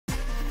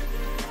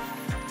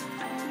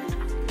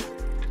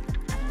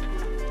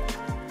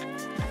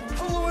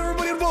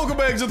welcome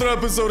back to another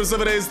episode of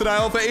 7 Days to Die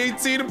Alpha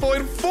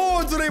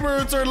 18.4. Today we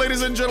return,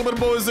 ladies and gentlemen,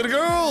 boys and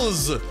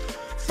girls.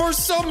 For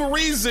some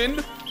reason,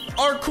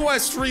 our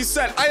quest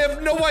reset. I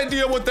have no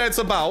idea what that's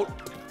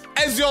about.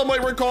 As y'all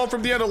might recall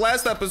from the end of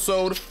last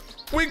episode,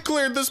 we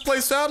cleared this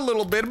place out a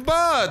little bit,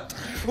 but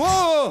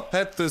whoa,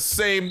 at the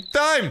same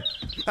time,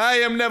 I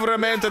am never a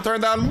man to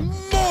turn down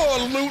more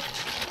loot,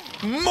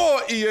 more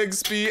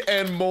EXP,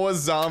 and more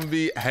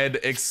zombie head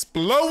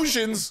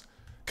explosions.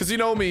 Because you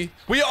know me,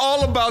 we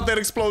all about that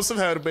explosive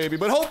head, baby.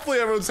 But hopefully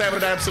everyone's having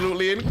an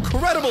absolutely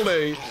incredible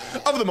day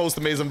of the most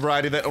amazing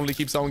variety that only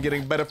keeps on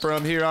getting better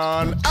from here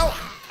on out.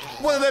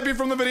 Whether that be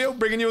from the video,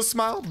 bringing you a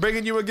smile,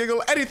 bringing you a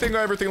giggle, anything or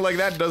everything like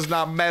that, does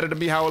not matter to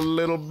me. How a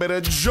little bit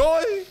of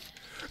joy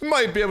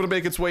might be able to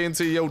make its way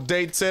into your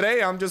day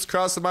today. I'm just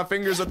crossing my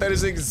fingers that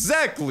is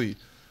exactly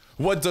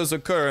what does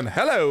occur. And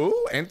hello,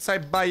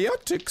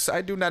 antibiotics.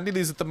 I do not need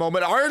these at the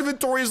moment. Our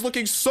inventory is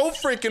looking so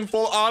freaking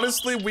full.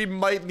 Honestly, we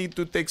might need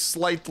to take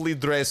slightly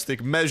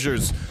drastic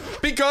measures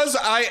because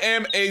I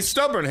am a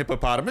stubborn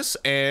hippopotamus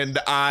and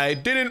I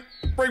didn't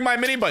bring my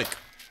mini bike.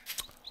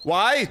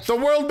 Why? The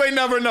world may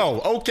never know,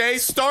 okay?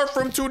 Star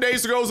from 2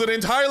 days ago is an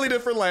entirely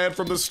different land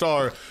from the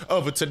star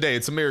of today.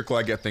 It's a miracle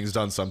I get things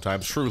done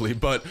sometimes, truly.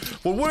 But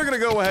what we're gonna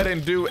go ahead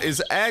and do is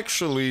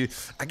actually,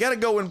 I gotta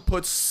go and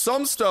put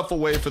some stuff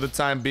away for the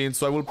time being.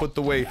 So I will put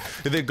away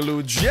the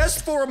glue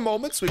just for a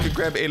moment so we can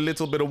grab a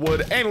little bit of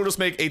wood. And we'll just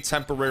make a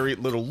temporary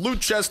little loot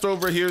chest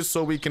over here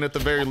so we can at the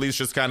very least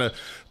just kind of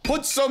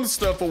put some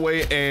stuff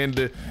away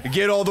and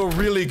get all the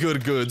really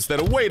good goods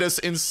that await us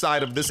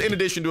inside of this. In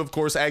addition to, of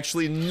course,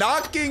 actually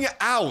knocking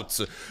out,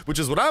 which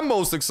is what I'm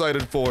most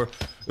excited for,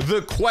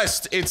 the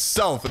quest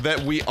itself that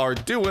we are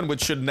doing,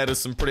 which should net us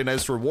some pretty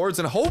nice rewards,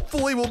 and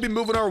hopefully we'll be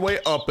moving our way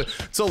up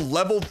to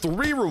level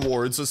 3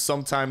 rewards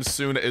sometime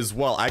soon as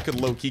well. I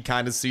could low-key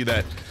kind of see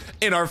that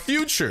in our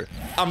future.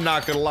 I'm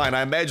not gonna lie, and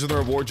I imagine the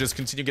rewards just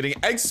continue getting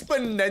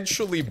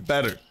exponentially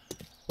better.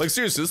 Like,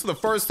 seriously, this is the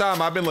first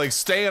time I've been, like,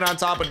 staying on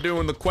top of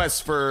doing the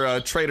quest for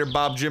Trader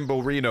Bob Jimbo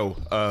Reno.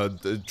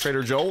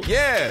 Trader Joel?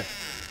 Yeah!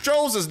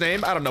 Joel's his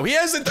name. I don't know. He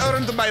hasn't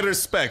earned my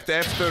respect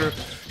after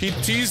he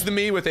teased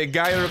me with a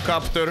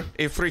gyrocopter,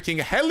 a freaking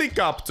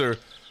helicopter,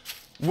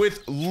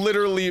 with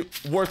literally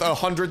worth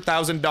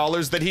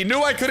 $100,000 that he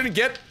knew I couldn't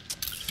get.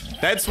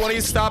 That's when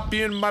he stopped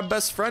being my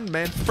best friend,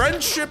 man.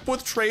 Friendship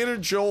with Trader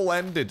Joel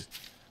ended.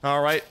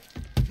 All right.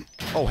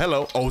 Oh,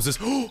 hello. Oh, is this?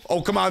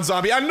 Oh, come on,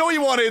 zombie. I know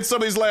you want to hit some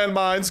of these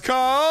landmines.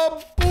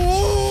 Kaboom!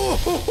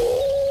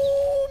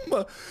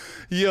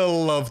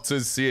 You'll love to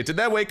see it. Did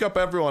that wake up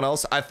everyone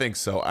else? I think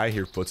so. I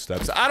hear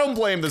footsteps. I don't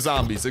blame the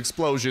zombies.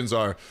 Explosions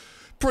are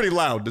pretty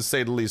loud, to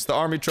say the least. The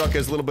army truck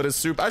has a little bit of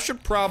soup. I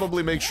should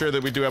probably make sure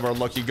that we do have our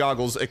lucky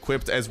goggles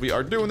equipped as we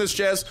are doing this,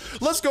 jazz.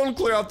 Let's go and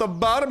clear out the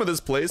bottom of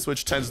this place,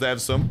 which tends to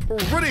have some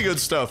pretty good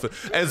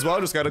stuff as well.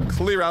 Just gotta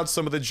clear out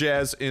some of the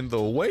jazz in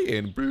the way,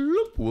 and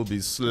bloop, we'll be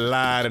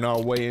sliding our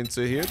way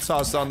into here.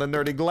 Toss on the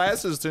nerdy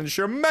glasses to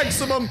ensure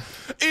maximum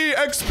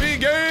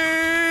EXP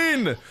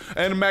gain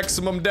and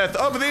maximum death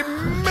of the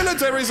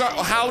military.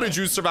 How did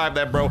you survive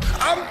that, bro?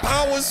 I'm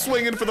power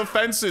swinging for the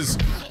fences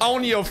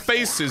on your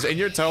faces, and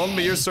you're telling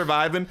me you're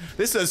surviving?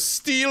 This is a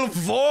steel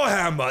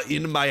warhammer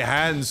in my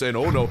hands, and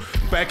oh no,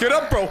 back it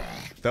up, bro.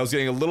 That was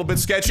getting a little bit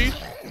sketchy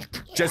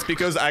just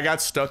because I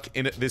got stuck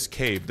in this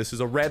cave. This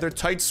is a rather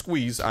tight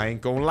squeeze, I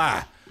ain't gonna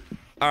lie.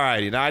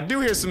 Alrighty, now I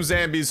do hear some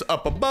zombies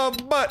up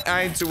above, but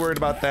I ain't too worried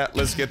about that.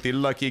 Let's get the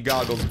lucky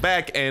goggles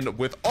back, and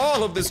with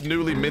all of this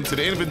newly minted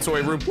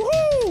inventory room,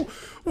 woo,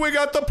 we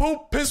got the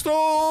poop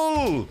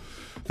pistol.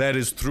 That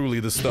is truly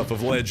the stuff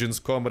of legends,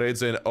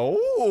 comrades, and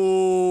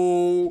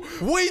oh,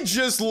 we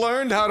just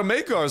learned how to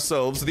make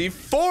ourselves the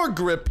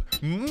foregrip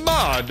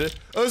mod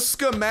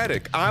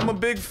schematic. I'm a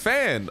big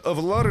fan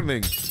of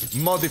learning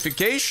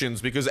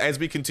modifications because as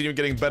we continue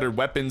getting better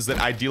weapons that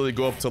ideally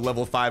go up to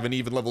level 5 and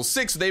even level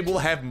 6, they will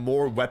have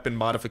more weapon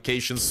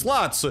modification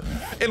slots,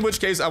 in which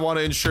case I want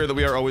to ensure that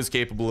we are always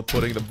capable of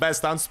putting the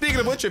best on. Speaking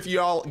of which, if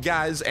y'all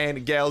guys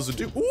and gals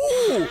do,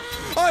 ooh,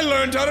 I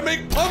learned how to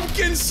make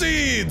pumpkin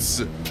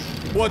seeds.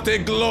 What a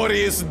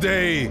glorious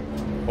day.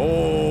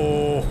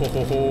 Oh,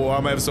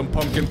 I'm gonna have some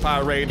pumpkin pie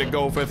ready to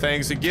go for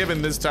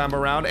Thanksgiving this time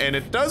around, and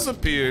it does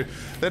appear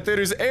that there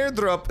is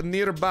airdrop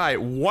nearby.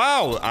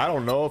 Wow, I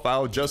don't know if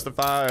I'll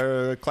justify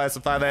or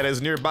classify that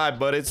as nearby,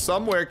 but it's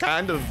somewhere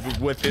kind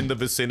of within the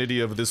vicinity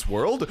of this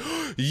world.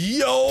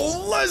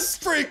 Yo, let's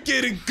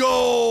freaking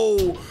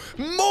go!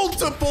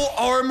 Multiple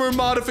armor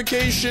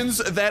modifications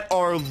that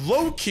are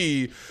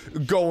low-key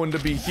going to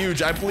be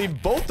huge. I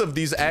believe both of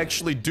these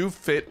actually do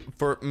fit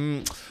for,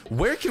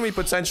 where can we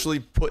potentially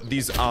put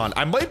these on?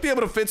 I might be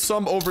able to fit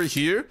some over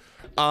here,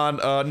 on,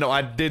 no,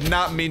 I did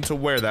not mean to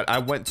wear that. I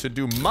went to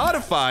do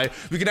modify.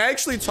 We can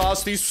actually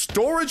toss the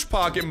storage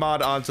pocket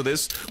mod onto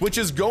this, which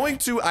is going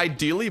to,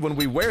 ideally, when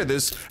we wear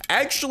this,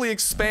 actually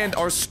expand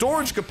our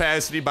storage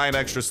capacity by an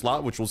extra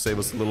slot, which will save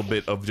us a little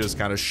bit of just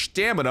kind of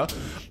stamina.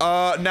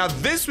 Now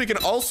this we can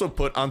also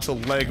put onto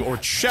leg or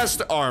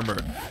chest armor,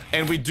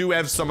 and we do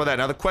have some of that.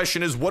 Now the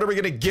question is, what are we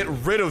gonna get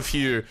rid of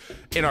here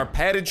in our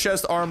padded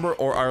chest armor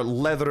or our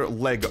leather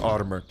leg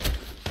armor?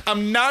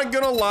 I'm not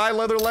gonna lie,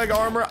 leather leg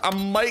armor, I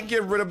might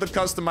get rid of the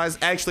customized.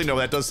 Actually, no,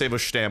 that does save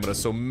us stamina,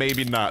 so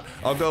maybe not.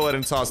 I'll go ahead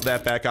and toss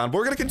that back on. But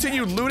we're gonna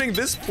continue looting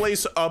this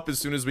place up as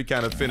soon as we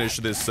kind of finish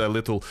this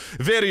little,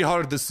 very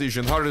hard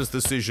decision, hardest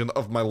decision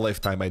of my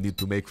lifetime I need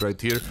to make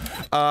right here.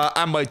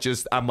 I might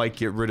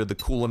get rid of the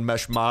cool and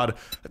mesh mod.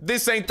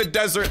 This ain't the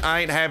desert.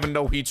 I ain't having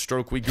no heat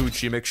stroke. We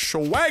Gucci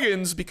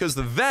McSchwaggins, because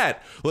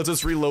that lets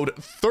us reload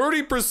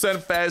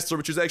 30% faster,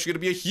 which is actually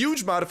gonna be a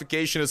huge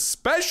modification,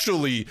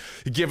 especially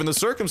given the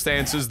circumstances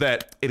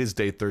that it is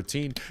day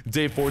 13.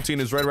 Day 14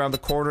 is right around the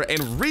corner,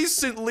 and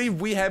recently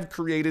we have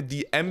created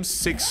the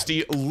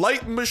M60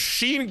 light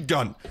machine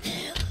gun.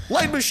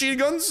 Light machine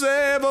guns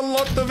have a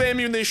lot of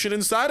ammunition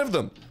inside of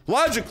them.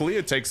 Logically,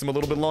 it takes them a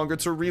little bit longer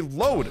to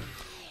reload,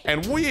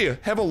 and we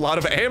have a lot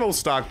of ammo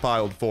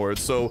stockpiled for it,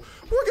 so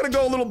we're gonna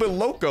go a little bit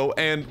loco.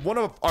 And one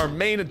of our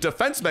main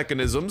defense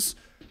mechanisms,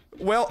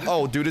 well,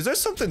 oh dude, is there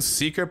something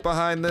secret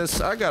behind this?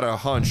 I got a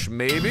hunch.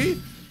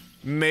 Maybe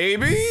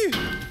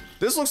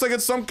this looks like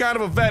it's some kind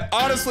of event.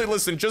 Honestly,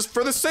 listen, just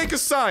for the sake of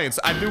science,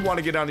 I do want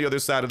to get on the other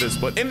side of this.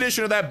 But in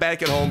addition to that,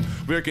 back at home,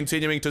 we are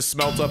continuing to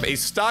smelt up a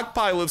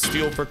stockpile of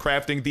steel for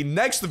crafting the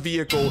next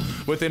vehicle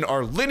within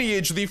our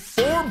lineage, the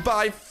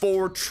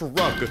 4x4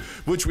 truck,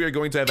 which we are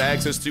going to have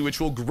access to, which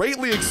will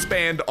greatly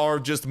expand our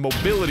just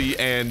mobility.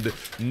 And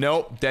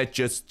nope, that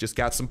just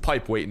got some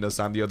pipe waiting us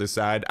on the other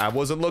side. I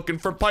wasn't looking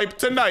for pipe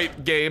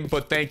tonight, game,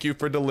 but thank you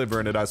for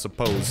delivering it, I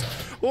suppose.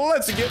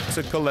 Let's get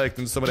to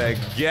collecting some of that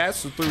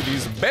gas through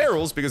these barrels,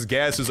 because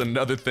gas is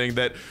another thing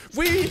that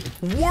we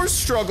were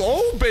struggling.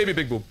 Oh, baby,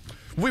 big boom.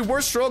 We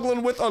were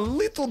struggling with a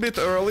little bit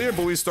earlier,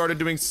 but we started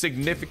doing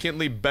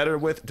significantly better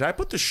with. Did I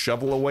put the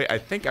shovel away? I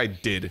think I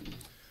did.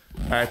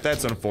 All right,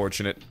 that's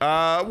unfortunate.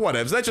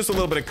 Whatevs. That's just a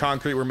little bit of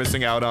concrete we're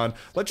missing out on.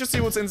 Let's just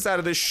see what's inside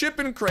of this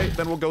shipping crate,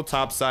 then we'll go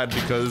topside,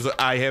 because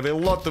I have a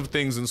lot of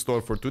things in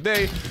store for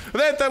today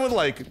that I would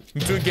like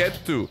to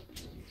get to.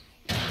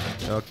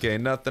 Okay,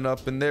 nothing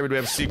up in there. We do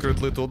have a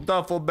secret little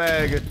duffel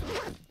bag.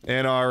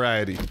 And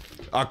alrighty.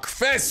 A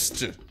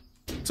quest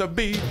to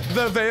be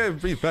the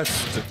very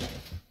best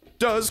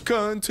does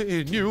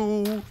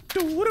continue.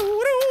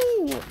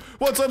 Doo-doo-doo.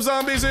 What's up,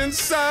 zombies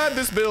inside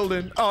this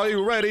building? Are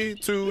you ready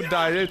to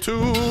die too?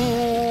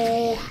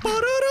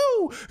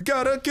 Ba-da-doo.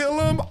 Gotta kill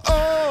them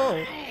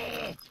all.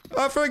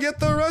 I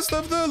forget the rest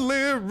of the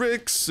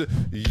lyrics.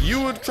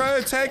 You would try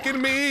attacking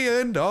me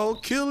and I'll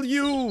kill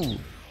you.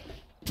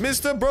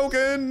 Mr.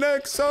 Broken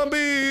Neck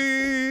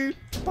Zombie.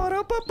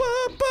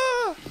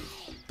 Ba-da-ba-ba-ba.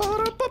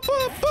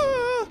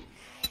 Ba-da-ba-ba-ba.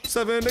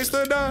 7 days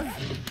to die.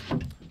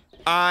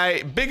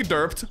 I big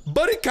derped,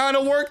 but it kind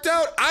of worked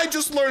out. I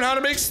just learned how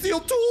to make steel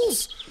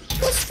tools.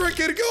 Let's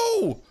freaking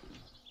go.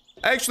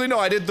 Actually, no,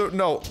 I did the,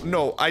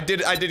 no,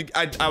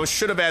 I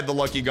should have had the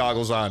lucky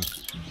goggles on.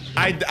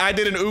 I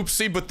did an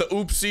oopsie, but the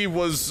oopsie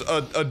was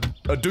a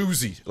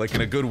doozy, like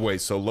in a good way.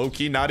 So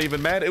low-key, not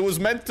even mad. It was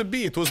meant to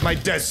be. It was my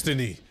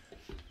destiny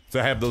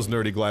to have those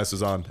nerdy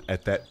glasses on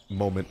at that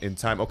moment in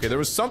time. Okay, there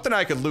was something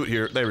I could loot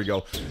here. There we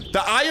go.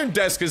 The iron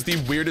desk is the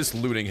weirdest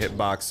looting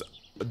hitbox.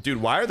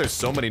 Dude, why are there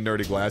so many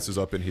nerdy glasses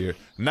up in here?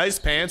 Nice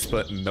pants,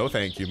 but no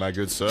thank you, my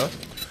good sir.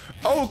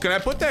 Oh, can I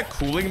put that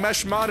cooling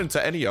mesh mod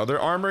into any other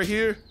armor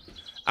here?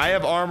 I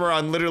have armor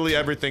on literally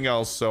everything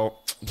else, so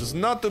it does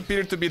not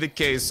appear to be the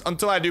case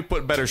until I do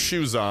put better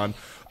shoes on.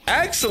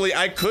 Actually,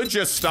 I could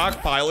just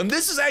stockpile, and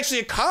this is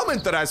actually a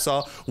comment that I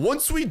saw.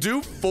 Once we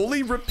do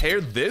fully repair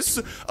this,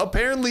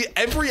 apparently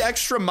every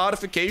extra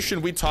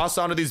modification we toss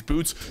onto these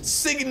boots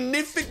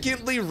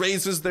significantly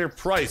raises their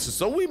price.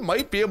 So we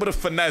might be able to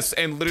finesse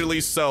and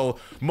literally sell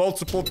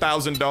multiple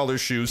 $1,000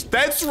 shoes.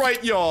 That's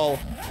right, y'all.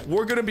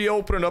 We're gonna be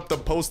opening up the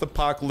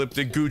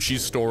post-apocalyptic Gucci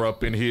store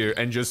up in here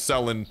and just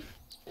selling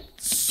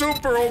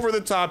super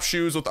over-the-top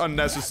shoes with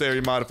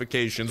unnecessary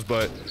modifications,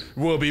 but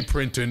we'll be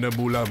printing the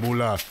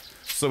moolah.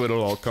 So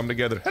it'll all come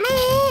together.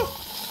 Hello!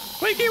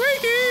 Wakey,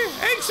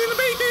 wakey! Eggs in the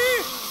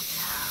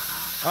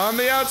bakey! On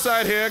the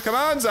outside here. Come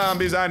on,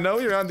 zombies. I know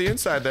you're on the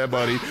inside there,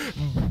 buddy.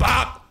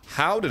 Bop!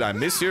 How did I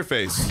miss your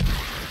face?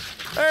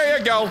 There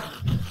you go.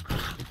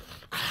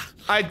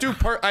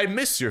 I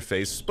miss your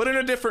face, but in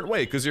a different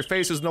way, because your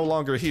face is no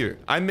longer here.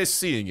 I miss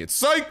seeing it.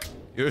 Psych!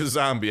 You're a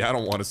zombie. I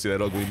don't want to see that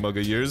ugly mug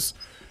of yours.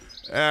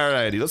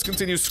 Alrighty, let's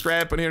continue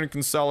scrapping here and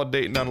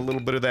consolidating on a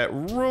little bit of that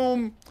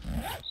room.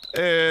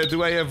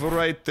 Do I have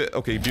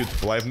okay,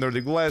 beautiful. I have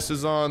nerdy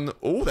glasses on.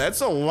 Oh, that's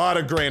a lot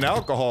of grain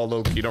alcohol,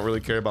 low-key. Don't really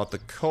care about the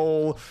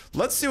coal.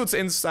 Let's see what's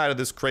inside of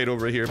this crate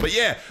over here. But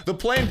yeah, the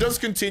plan does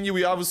continue.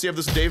 We obviously have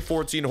this day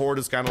 14 horde.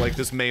 It's kind of like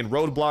this main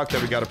roadblock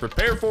that we got to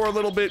prepare for a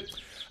little bit.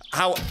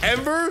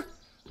 However,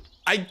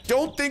 I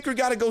don't think we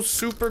gotta go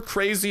super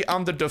crazy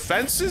on the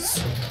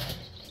defenses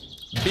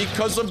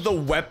because of the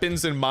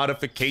weapons and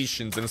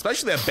modifications, and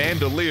especially that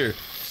bandolier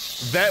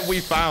that we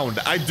found.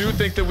 I do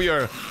think that we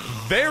are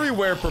very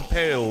well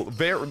prepared,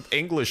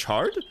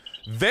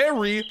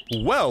 very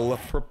well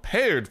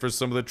prepared for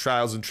some of the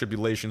trials and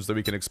tribulations that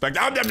we can expect.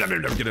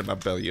 Get in my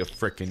belly, you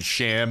frickin'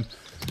 sham.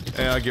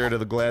 And I'll get rid of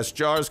the glass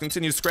jars,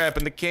 continue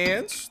scrapping the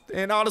cans,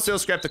 and honestly I'll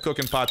scrap the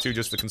cooking pot too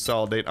just to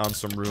consolidate on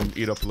some room,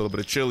 eat up a little bit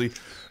of chili,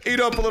 eat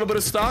up a little bit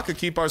of stock, and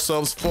keep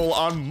ourselves full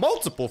on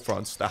multiple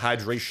fronts, the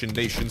hydration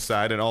nation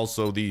side and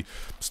also the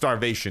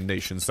starvation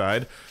nation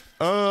side.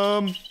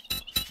 I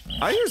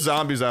hear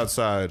zombies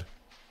outside.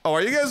 Oh,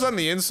 are you guys on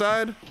the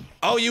inside?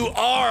 Oh, you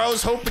are! I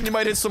was hoping you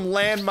might hit some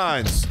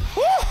landmines.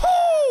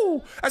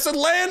 Woohoo! I said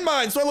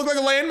landmines! Do I look like a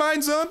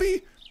landmine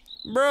zombie?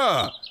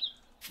 Bruh.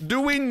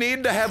 Do we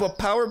need to have a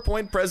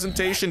PowerPoint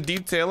presentation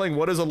detailing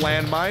what is a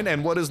landmine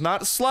and what is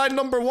not? Slide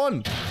number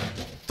 1.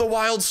 The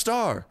wild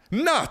star.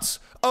 Not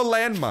a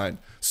landmine.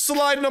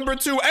 Slide number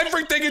 2.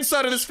 Everything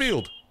inside of this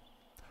field.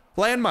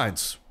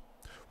 Landmines.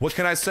 What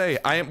can I say?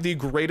 I am the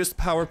greatest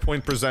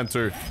PowerPoint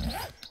presenter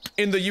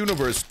in the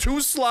universe.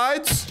 2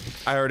 slides,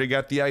 I already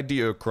got the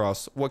idea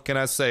across. What can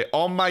I say?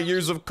 All my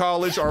years of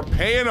college are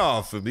paying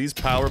off. These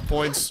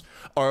PowerPoints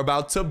are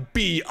about to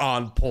be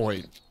on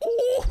point.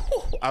 Ooh,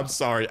 I'm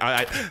sorry.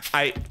 I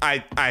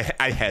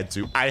had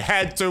to. I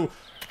had to.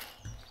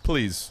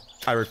 Please,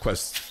 I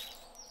request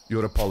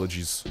your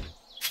apologies.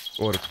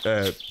 Or,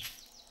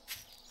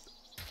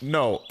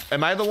 no.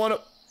 Am I the one?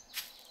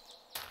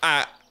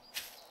 I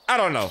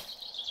don't know.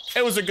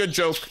 It was a good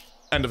joke.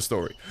 End of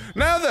story.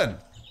 Now then.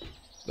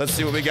 Let's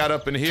see what we got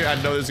up in here. I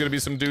know there's gonna be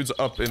some dudes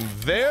up in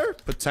there,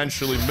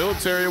 potentially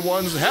military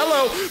ones.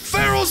 Hello,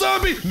 feral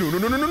zombie! No, no,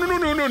 no, no, no, no,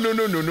 no, no,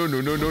 no, no, no, no,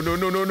 no, no, no, no,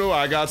 no, no, no.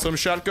 I got some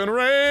shotgun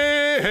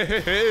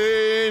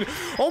rain.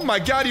 Oh my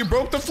God, you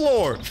broke the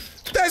floor.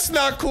 That's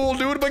not cool,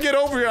 dude. But get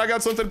over here. I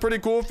got something pretty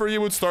cool for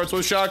you. It starts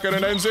with shotgun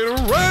and ends in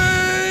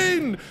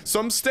rain.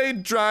 Some stay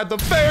dry. The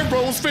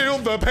pharaohs feel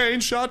the pain.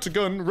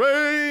 Shotgun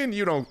rain.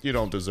 You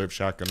don't deserve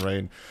shotgun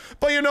rain.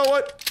 But you know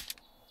what?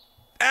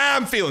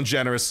 I'm feeling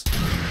generous.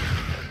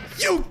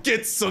 You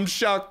get some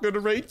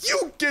shotgun rain.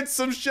 You get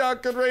some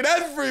shotgun rain.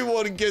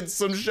 Everyone gets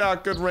some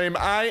shotgun rain.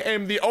 I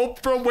am the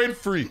Oprah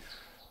Winfrey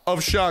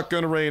of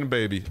shotgun rain,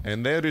 baby.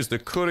 And there is the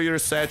courier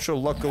satchel,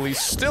 luckily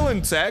still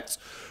intact.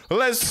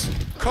 Let's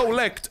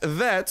collect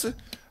that.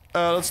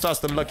 Let's toss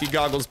the lucky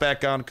goggles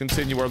back on,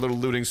 continue our little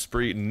looting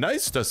spree.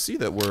 Nice to see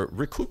that we're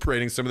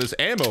recuperating some of this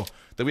ammo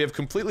that we have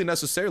completely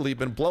necessarily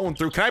been blowing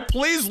through. Can I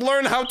please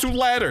learn how to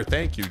ladder?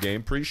 Thank you,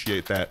 game.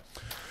 Appreciate that.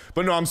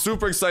 But no, I'm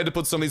super excited to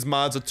put some of these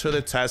mods to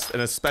the test,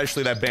 and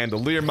especially that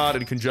bandolier mod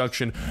in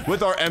conjunction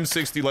with our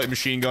M60 light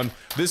machine gun.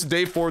 This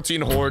day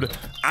 14 Horde,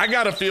 I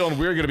got a feeling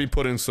we're gonna be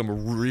putting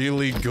some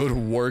really good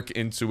work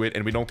into it,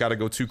 and we don't gotta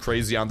go too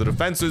crazy on the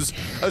defenses,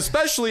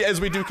 especially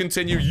as we do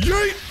continue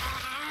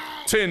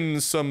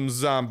yeet-tin some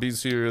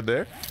zombies here or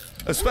there.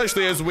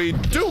 Especially as we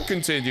do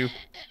continue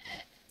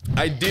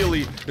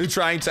ideally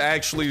trying to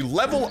actually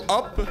level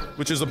up,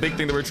 which is a big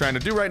thing that we're trying to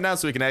do right now,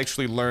 so we can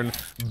actually learn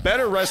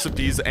better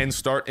recipes and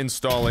start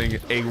installing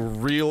a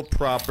real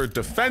proper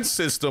defense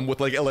system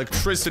with like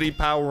electricity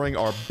powering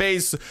our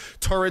base,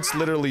 turrets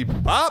literally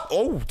bop.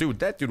 Oh dude,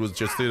 that dude was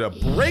just did a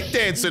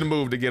breakdancing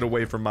move to get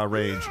away from my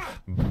range.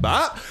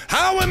 Bop.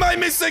 How am I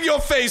missing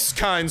your face,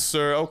 kind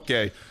sir?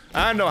 Okay,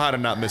 I know how to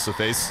not miss a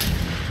face.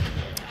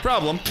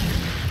 Problem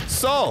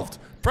solved.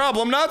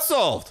 Problem not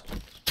solved.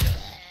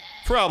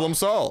 Problem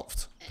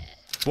solved.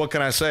 What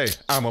can I say?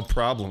 I'm a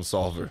problem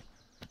solver.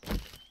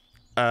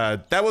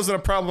 That wasn't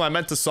a problem I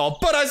meant to solve,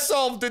 but I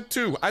solved it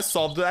too. I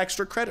solved the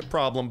extra credit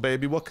problem,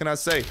 baby. What can I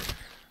say?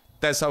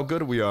 That's how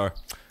good we are.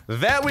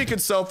 That we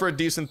could sell for a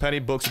decent penny.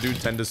 Books do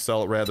tend to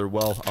sell it rather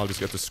well. I'll just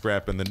get the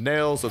scrap and the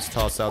nails. Let's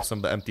toss out some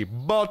of the empty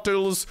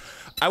bottles.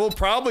 I will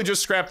probably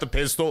just scrap the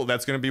pistol.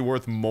 That's gonna be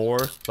worth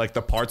more, like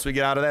the parts we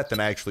get out of that, than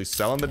actually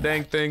selling the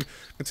dang thing.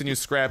 Continue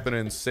scrapping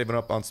and saving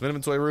up on some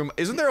inventory room.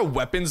 Isn't there a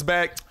weapons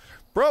bag?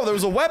 Bro, there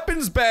was a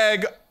weapons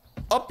bag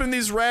up in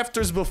these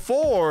rafters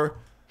before.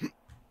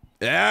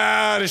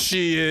 Ah, there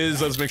she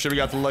is. Let's make sure we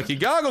got the lucky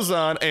goggles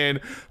on, and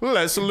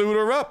let's loot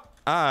her up.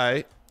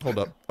 Hold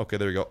up. Okay,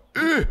 there we go.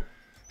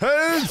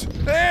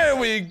 There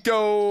we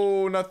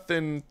go.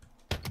 Nothing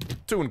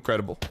too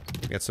incredible.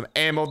 Got some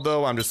ammo,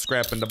 though. I'm just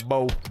scrapping the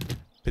bow.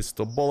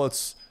 Pistol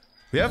bullets.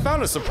 We have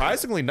found a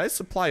surprisingly nice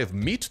supply of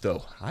meat,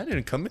 though. I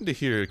didn't come into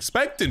here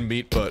expecting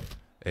meat, but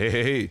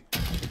hey,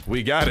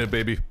 we got it,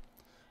 baby.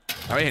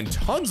 I mean,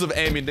 tons of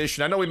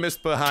ammunition. I know we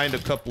missed behind a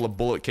couple of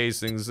bullet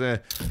casings.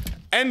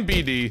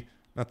 NBD,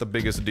 not the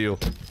biggest deal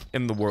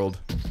in the world.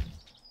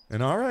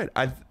 And alright,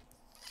 I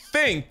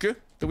think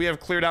that we have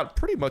cleared out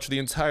pretty much the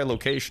entire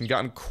location,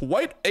 gotten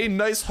quite a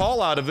nice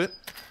haul out of it,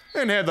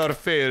 and had our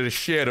fair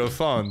share of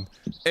fun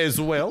as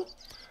well.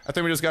 I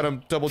think we just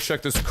gotta double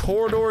check this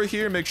corridor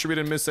here, make sure we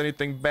didn't miss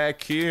anything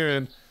back here,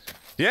 and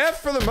yeah,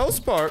 for the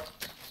most part,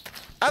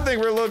 I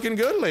think we're looking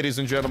good, ladies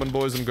and gentlemen,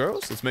 boys and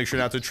girls. Let's make sure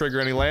not to trigger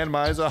any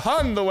landmines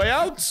on the way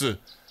out.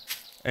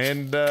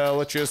 And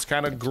let's just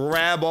kind of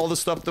grab all the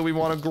stuff that we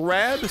want to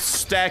grab,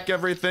 stack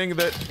everything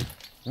that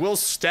will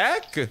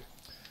stack.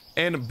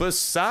 And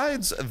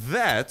besides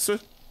that,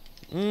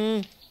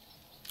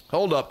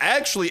 hold up.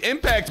 Actually,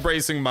 impact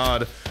bracing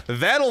mod,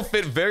 that'll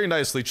fit very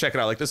nicely. Check it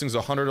out. Like, this thing's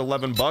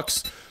 111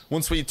 bucks.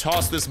 Once we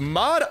toss this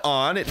mod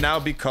on, it now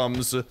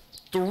becomes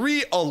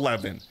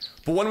 311.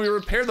 But when we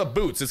repair the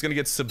boots, it's gonna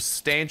get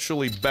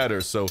substantially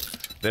better. So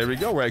there we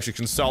go. We're actually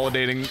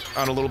consolidating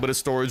on a little bit of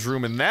storage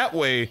room, and that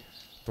way,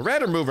 the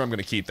radar mover I'm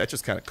gonna keep. That's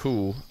just kind of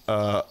cool.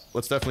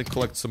 Let's definitely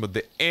collect some of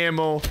the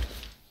ammo.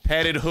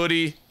 Padded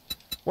hoodie.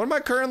 What am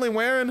I currently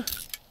wearing?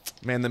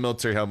 Man, the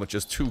military helmet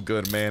is too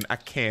good, man. I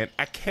can't.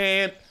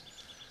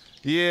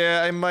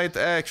 Yeah, I might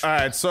actually. All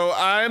right, so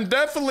I'm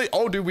definitely.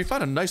 Oh, dude, we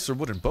found a nicer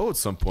wooden bow at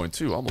some point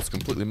too. Almost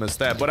completely missed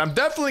that. But I'm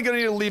definitely gonna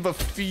need to leave a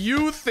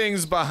few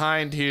things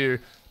behind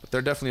here. But there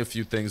are definitely a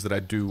few things that I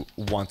do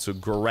want to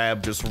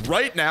grab just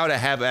right now to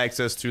have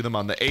access to them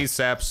on the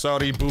ASAP.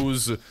 Sorry,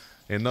 booze.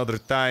 Another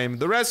time.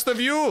 The rest of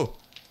you,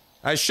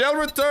 I shall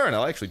return.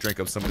 I'll actually drink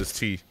up some of this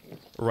tea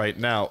right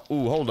now.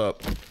 Ooh, hold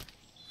up.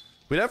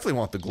 We definitely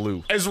want the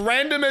glue. As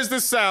random as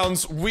this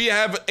sounds, we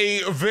have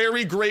a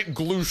very great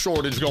glue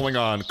shortage going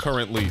on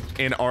currently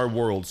in our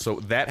world. So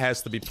that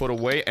has to be put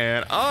away.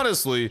 And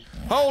honestly,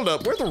 hold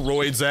up, where the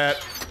roids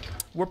at?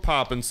 We're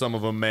popping some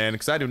of them, man,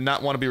 because I do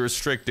not want to be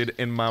restricted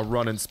in my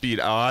running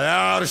speed. Oh,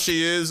 there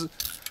she is.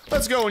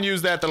 Let's go and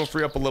use that. That'll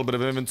free up a little bit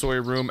of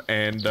inventory room.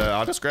 And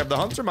I'll just grab the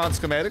Hunter Mod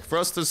schematic for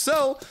us to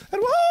sell. And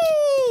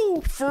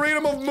woo!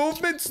 Freedom of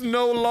movement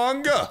no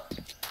longer.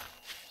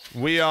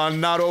 We are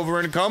not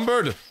over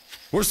encumbered.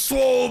 We're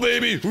swole,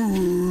 baby!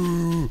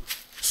 Ooh,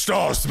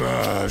 Star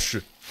Smash!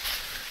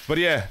 But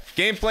yeah,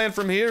 game plan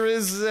from here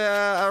is,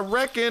 I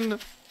reckon,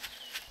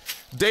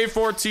 day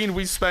 14,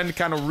 we spend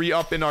kind of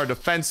re-upping our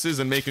defenses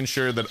and making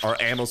sure that our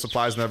ammo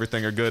supplies and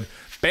everything are good.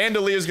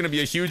 Bandolier is going to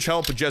be a huge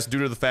help just due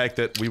to the fact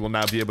that we will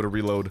now be able to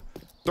reload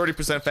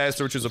 30%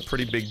 faster, which is a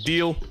pretty big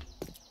deal.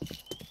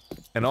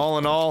 And all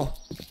in all,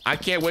 I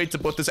can't wait to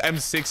put this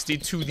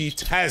M60 to the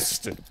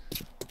test.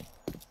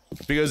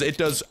 Because it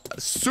does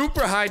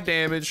super high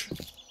damage,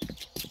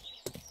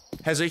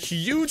 has a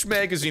huge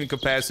magazine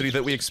capacity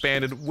that we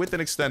expanded with an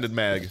extended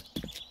mag,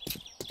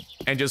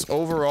 and just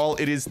overall,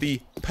 it is the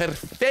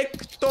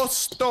perfecto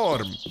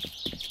storm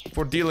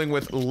for dealing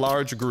with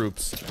large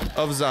groups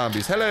of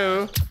zombies.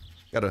 Hello.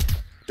 Gotta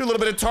do a little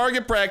bit of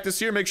target practice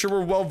here, make sure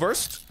we're well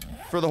versed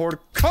for the Horde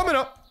coming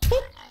up.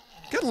 Boop.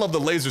 Gotta love the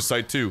laser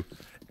sight too.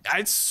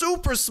 It's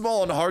super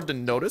small and hard to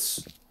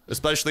notice.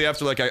 Especially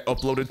after, like, I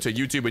upload it to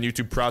YouTube and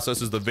YouTube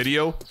processes the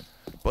video.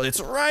 But it's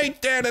right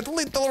there, that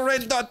little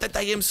red dot that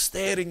I am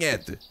staring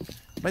at.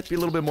 Might be a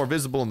little bit more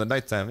visible in the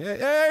nighttime. Yeah,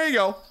 there you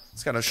go.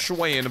 It's kind of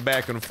swaying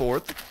back and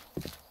forth.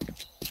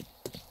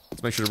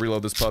 Let's make sure to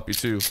reload this puppy,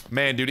 too.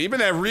 Man, dude, even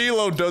that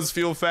reload does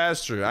feel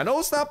faster. I know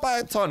it's not by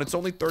a ton. It's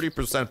only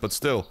 30%, but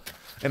still.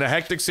 In a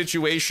hectic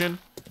situation,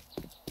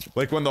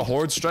 like when the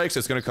Horde strikes,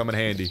 it's going to come in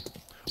handy.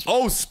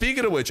 Oh,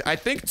 speaking of which, I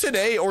think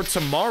today or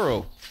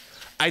tomorrow,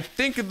 I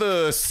think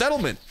the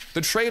settlement,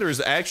 the trader,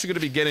 is actually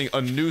going to be getting a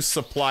new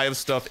supply of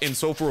stuff in.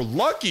 So if we're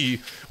lucky,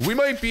 we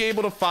might be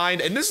able to find,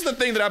 and this is the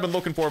thing that I've been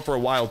looking for a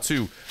while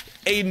too,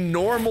 a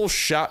normal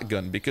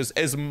shotgun. Because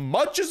as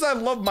much as I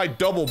love my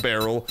double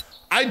barrel,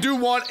 I do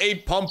want a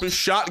pump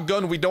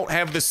shotgun. We don't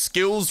have the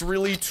skills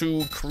really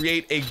to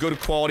create a good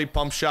quality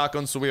pump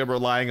shotgun, so we are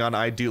relying on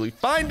ideally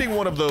finding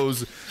one of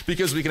those,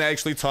 because we can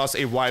actually toss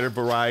a wider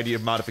variety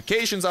of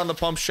modifications on the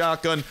pump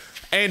shotgun,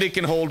 and it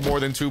can hold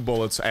more than 2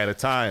 bullets at a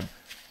time.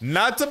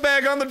 Not to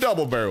bag on the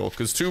double barrel,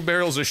 because 2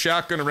 barrels of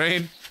shotgun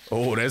rain,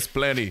 oh, that's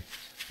plenty.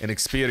 And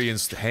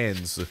experienced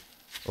hands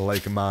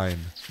like mine.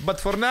 But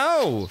for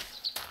now,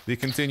 we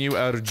continue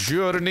our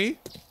journey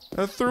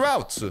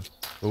throughout,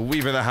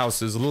 weaving the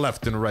houses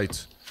left and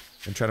right,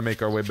 and try to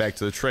make our way back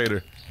to the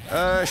trader.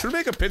 Should we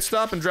make a pit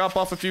stop and drop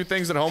off a few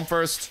things at home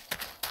first?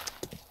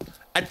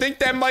 I think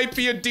that might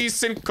be a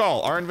decent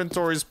call. Our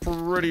inventory is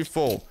pretty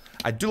full.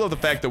 I do love the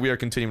fact that we are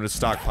continuing to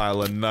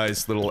stockpile a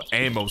nice little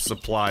ammo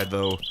supply,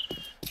 though.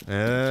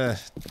 Now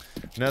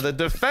the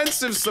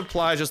defensive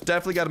supply, just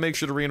definitely got to make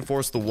sure to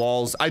reinforce the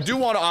walls. I do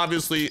want to,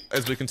 obviously,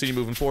 as we continue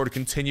moving forward,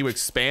 continue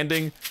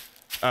expanding,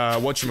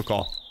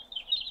 whatchamacall,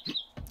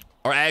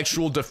 our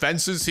actual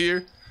defenses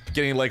here,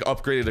 getting, like,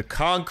 upgraded to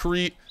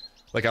concrete,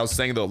 like I was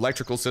saying, the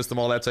electrical system,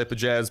 all that type of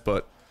jazz.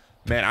 But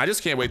man, I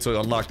just can't wait to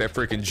unlock that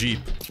freaking Jeep.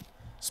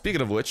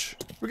 Speaking of which,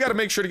 we got to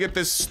make sure to get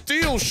this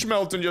steel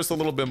smelting just a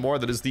little bit more.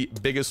 That is the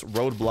biggest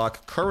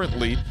roadblock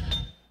currently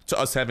to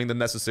us having the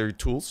necessary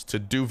tools to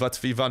do what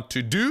we want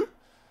to do.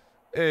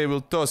 We'll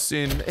toss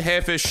in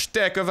half a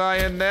stack of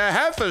iron there,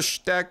 half a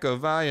stack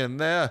of iron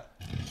there.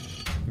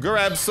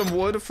 Grab some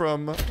wood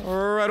from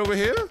right over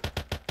here.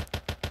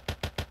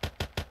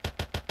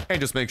 And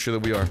just make sure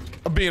that we are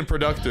being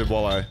productive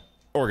while I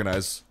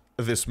organize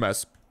this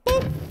mess.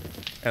 Boop.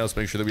 And let's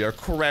make sure that we are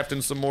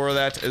crafting some more of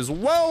that as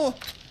well.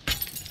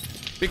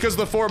 Because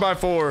the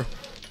 4x4,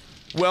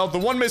 well, the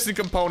one missing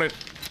component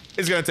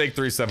is gonna take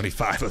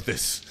 375 of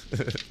this.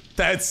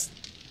 That's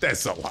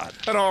That's a lot.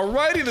 And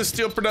alrighty, the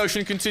steel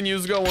production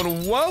continues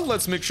going well.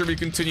 Let's make sure we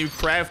continue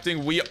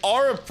crafting. We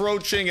are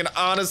approaching, and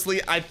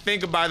honestly, I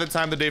think by the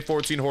time the day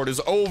 14 Horde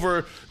is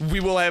over, we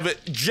will have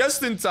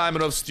just in time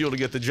enough steel to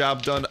get the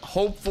job done.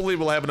 Hopefully,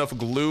 we'll have enough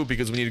glue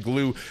because we need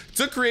glue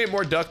to create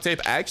more duct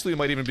tape. Actually, we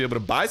might even be able to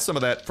buy some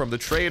of that from the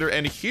trader.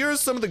 And here's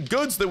some of the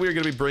goods that we're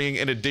going to be bringing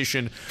in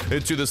addition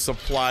to the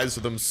supplies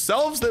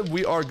themselves that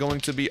we are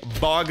going to be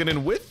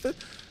bargaining with.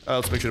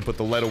 Let's make sure to put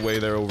the lead away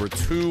there over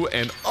too,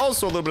 and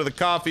also a little bit of the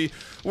coffee.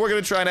 We're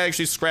gonna try and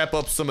actually scrap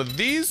up some of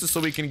these so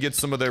we can get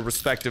some of their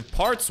respective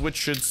parts, which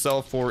should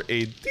sell for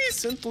a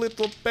decent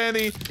little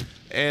penny.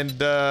 And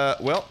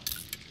well,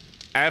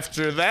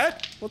 after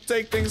that, we'll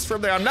take things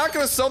from there. I'm not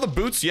gonna sell the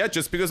boots yet,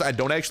 just because I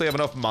don't actually have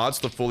enough mods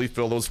to fully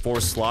fill those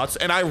 4 slots,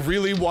 and I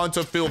really want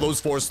to fill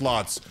those 4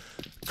 slots.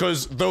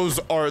 Because those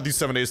are the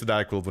 7 days to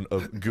die equivalent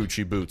of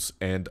Gucci boots.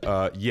 And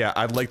yeah,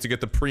 I'd like to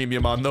get the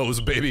premium on those,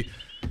 baby.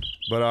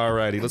 But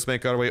alrighty, let's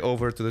make our way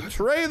over to the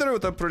trader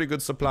with a pretty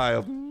good supply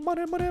of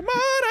money,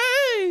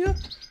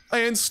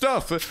 and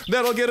stuff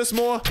that'll get us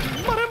more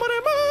money.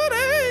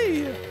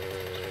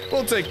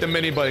 We'll take the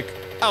mini bike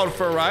out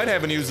for a ride.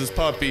 Haven't used this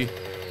puppy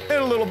in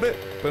a little bit.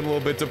 Been a little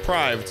bit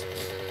deprived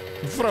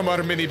from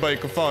our mini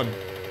bike fun.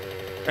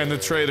 And the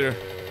trader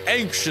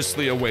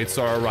anxiously awaits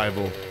our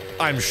arrival,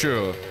 I'm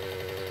sure.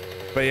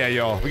 But yeah,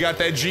 y'all, we got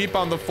that Jeep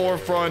on the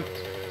forefront.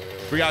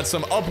 We got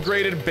some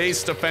upgraded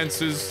base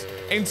defenses.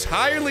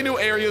 Entirely new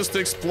areas to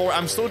explore.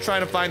 I'm still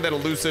trying to find that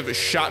elusive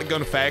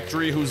shotgun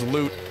factory whose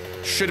loot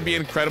should be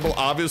incredible.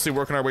 Obviously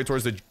working our way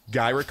towards the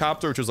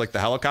gyrocopter, which is like the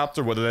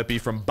helicopter, whether that be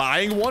from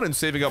buying one and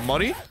saving up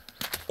money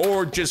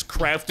or just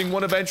crafting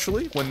one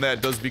eventually when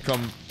that does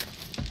become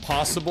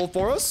possible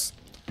for us.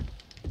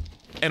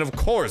 And of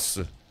course,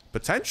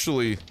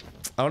 potentially,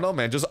 I don't know,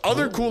 man, just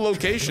other cool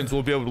locations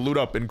we'll be able to loot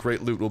up and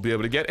great loot we'll be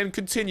able to get and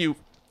continue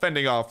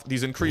fending off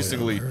these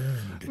increasingly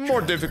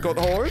more difficult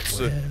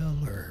hordes.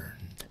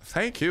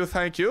 Thank you,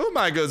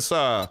 my good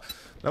sir.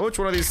 Now, which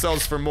one of these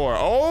sells for more?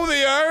 Oh,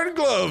 the iron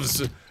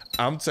gloves.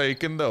 I'm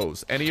taking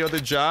those. Any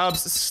other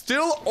jobs?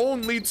 Still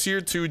only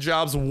tier 2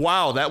 jobs.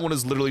 Wow, that one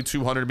is literally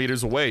 200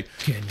 meters away.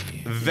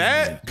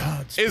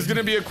 That is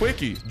gonna be a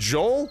quickie.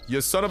 Joel,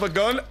 you son of a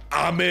gun,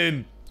 I'm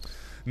in.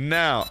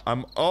 Now,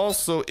 I'm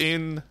also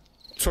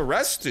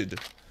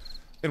interested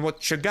in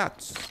what you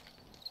got.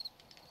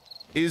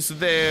 Is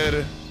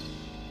there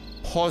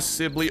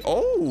possibly...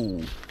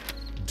 Oh...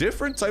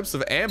 different types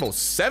of ammo.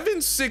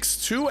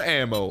 7.62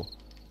 ammo.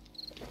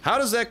 How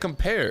does that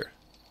compare?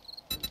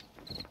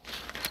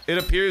 It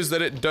appears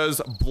that it does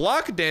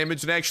block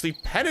damage and actually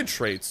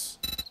penetrates.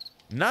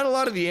 Not a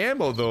lot of the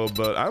ammo though,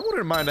 but I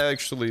wouldn't mind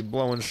actually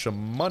blowing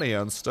some money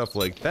on stuff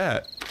like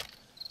that.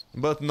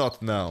 But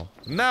not now.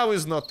 Now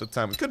is not the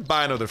time. We could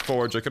buy another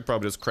forge. I could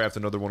probably just craft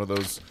another one of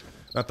those.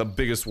 Not the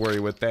biggest worry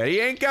with that. He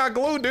ain't got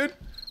glue, dude.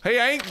 He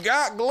ain't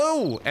got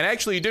glue. And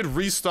actually, he did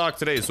restock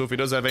today, so if he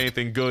does have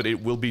anything good,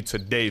 it will be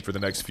today for the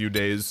next few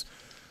days.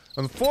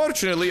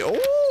 Unfortunately,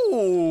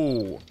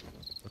 oh,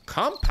 a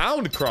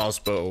compound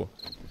crossbow.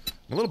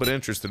 I'm a little bit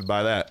interested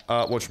by that.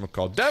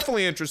 Whatchamacallit.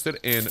 Definitely interested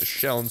in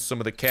shelling some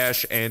of the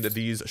cash and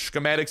these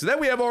schematics that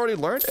we have already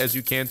learned, as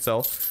you can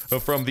tell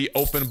from the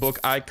open book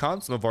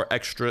icon. Some of our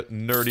extra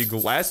nerdy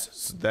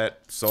glasses that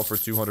sell for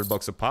 200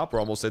 bucks a pop. We're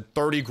almost at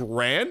 30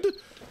 grand.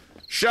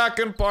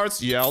 Shotgun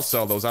parts, yeah, I'll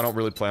sell those. I don't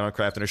really plan on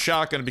crafting a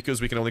shotgun because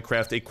we can only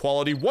craft a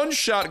quality 1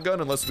 shotgun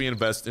unless we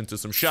invest into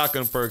some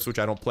shotgun perks, which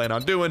I don't plan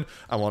on doing.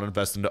 I want to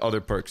invest into other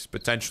perks,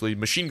 potentially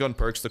machine gun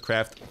perks to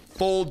craft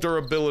full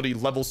durability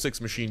level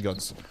 6 machine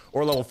guns.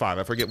 Or level 5,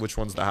 I forget which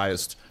one's the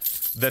highest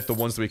that the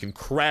ones that we can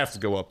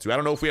craft go up to. I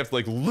don't know if we have to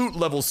like loot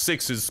level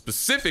 6s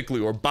specifically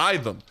or buy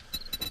them.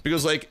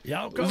 Because like,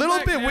 a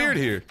little bit weird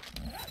here,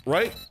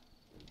 right?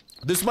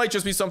 This might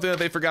just be something that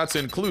they forgot to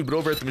include, but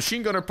over at the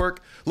machine gunner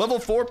perk, level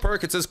 4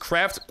 perk, it says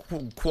craft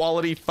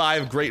quality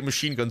 5 great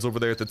machine guns over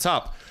there at the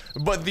top.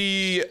 But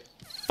the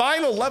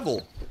final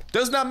level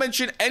does not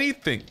mention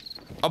anything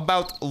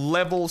about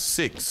level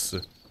 6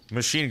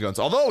 machine guns.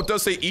 Although it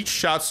does say each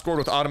shot scored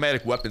with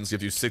automatic weapons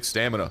give you 6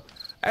 stamina.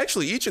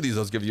 Actually, each of these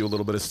does give you a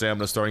little bit of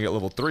stamina starting at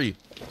level 3.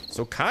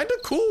 So kinda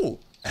cool.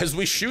 As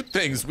we shoot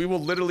things, we will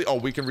literally... Oh,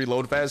 we can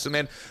reload faster,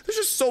 man. There's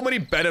just so many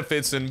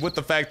benefits, and with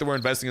the fact that we're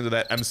investing into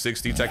that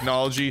M60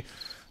 technology,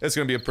 it's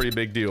gonna be a pretty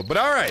big deal. But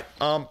alright,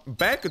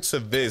 back to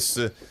this.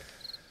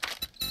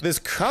 This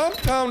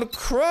compound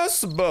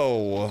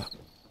crossbow.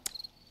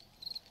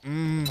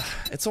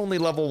 It's only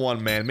level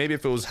 1, man. Maybe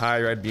if it was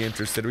higher, I'd be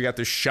interested. We got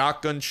the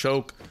shotgun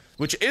choke,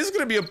 which is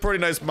gonna be a pretty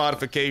nice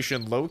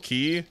modification,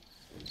 low-key.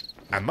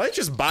 I might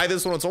just buy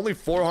this one. It's only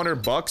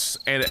 400 bucks,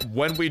 and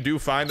when we do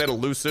find that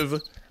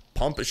elusive...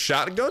 pump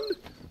shotgun,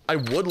 I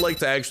would like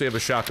to actually have a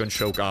shotgun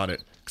choke on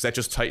it, because that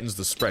just tightens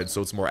the spread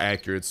so it's more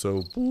accurate.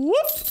 So whoop,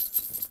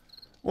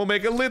 we'll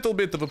make a little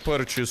bit of a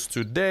purchase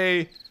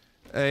today.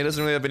 He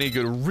doesn't really have any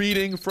good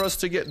reading for us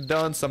to get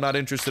done, so I'm not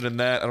interested in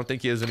that. I don't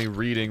think he has any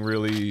reading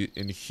really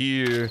in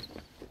here.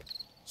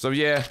 So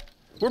yeah,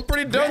 we're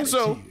pretty done.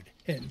 So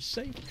and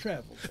safe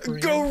travels,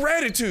 friend.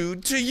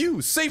 Gratitude to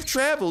you, safe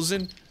travels,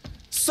 and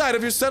side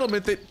of your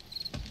settlement that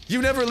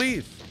you never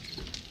leave.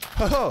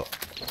 Oh.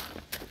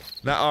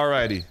 Now,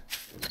 alrighty.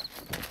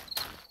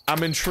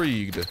 I'm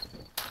intrigued.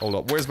 Hold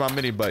up, where's my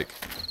mini bike?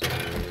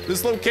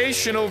 This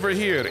location over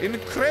here,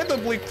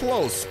 incredibly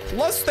close.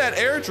 Plus that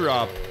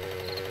airdrop.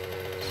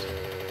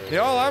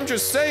 Y'all, I'm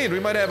just saying, we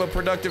might have a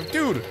productive...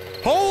 Dude,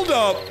 hold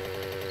up!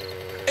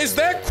 Is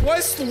that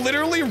quest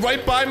literally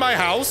right by my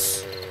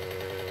house?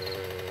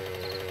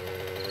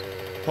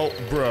 Oh,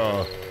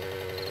 bruh.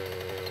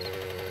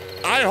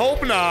 I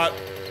hope not.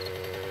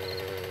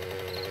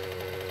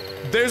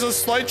 There's a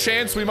slight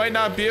chance we might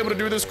not be able to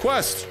do this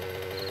quest.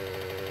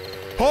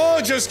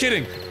 Oh, just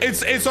kidding.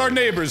 It's our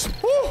neighbors.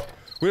 Woo!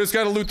 We just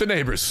gotta loot the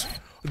neighbors.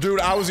 Dude,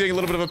 I was getting a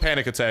little bit of a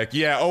panic attack.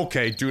 Yeah,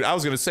 okay, dude, I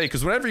was gonna say,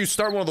 because whenever you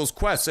start one of those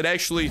quests, it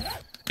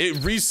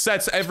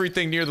resets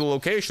everything near the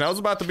location. I was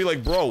about to be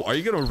like, bro, are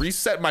you gonna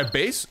reset my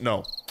base?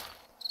 No.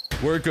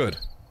 We're good.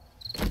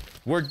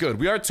 We're good.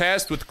 We are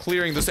tasked with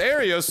clearing this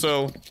area,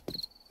 so...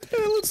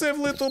 yeah, let's have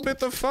a little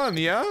bit of fun,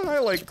 yeah? I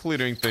like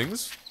clearing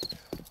things.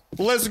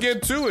 Let's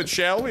get to it,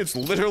 shall we? It's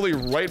literally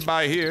right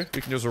by here.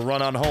 We can just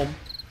run on home.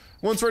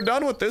 Once we're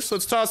done with this,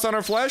 let's toss on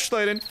our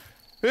flashlight and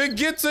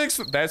get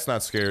to that's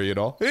not scary at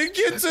all.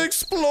 Get to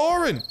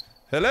exploring.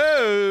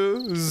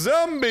 Hello,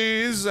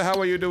 zombies. How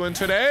are you doing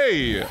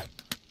today?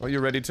 Are you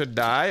ready to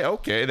die?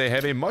 Okay, they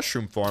have a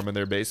mushroom farm in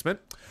their basement.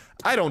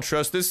 I don't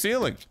trust this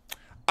ceiling.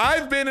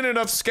 I've been in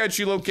enough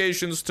sketchy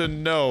locations to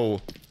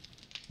know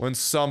when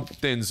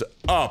something's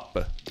up.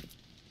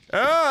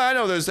 Oh, I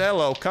know there's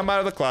hello. Come out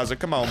of the closet.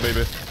 Come on,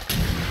 baby.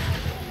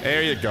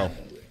 There you go.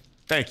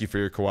 Thank you for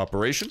your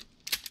cooperation.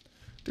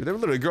 Dude, they were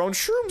literally growing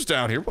shrooms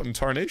down here. What in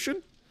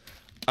tarnation?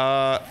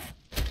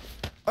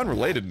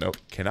 Unrelated note.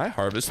 Can I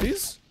harvest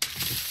these?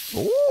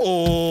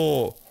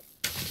 Oh.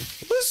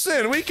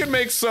 Listen, we can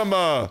make some,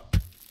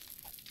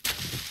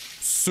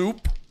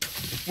 soup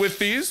with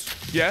these.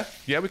 Yeah,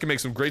 we can make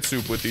some great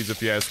soup with these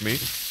if you ask me.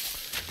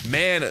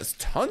 Man,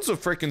 tons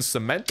of freaking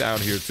cement down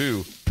here,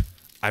 too.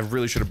 I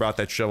really should have brought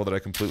that shovel that I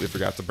completely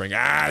forgot to bring.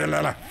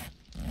 Ah,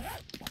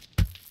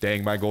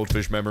 dang, my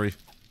goldfish memory.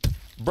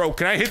 Bro,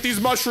 can I hit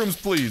these mushrooms,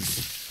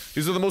 please?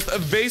 These are the most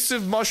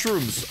evasive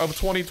mushrooms of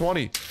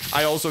 2020.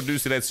 I also do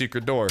see that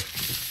secret door.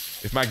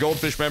 If my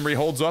goldfish memory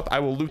holds up, I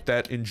will loot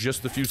that in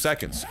just a few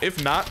seconds.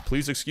 If not,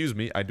 please excuse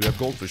me. I do have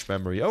goldfish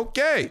memory.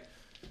 Okay.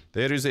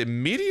 There is a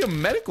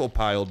medium medical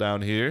pile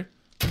down here.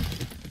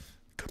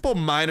 Couple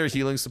minor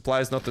healing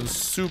supplies, nothing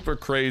super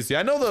crazy.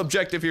 I know the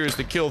objective here is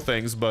to kill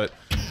things, but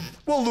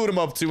we'll loot them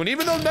up too. And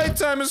even though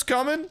nighttime is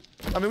coming,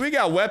 I mean, we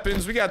got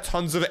weapons, we got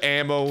tons of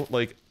ammo,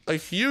 like a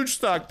huge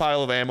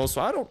stockpile of ammo, so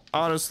I don't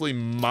honestly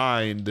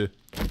mind,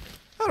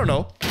 I don't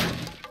know,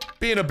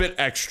 being a bit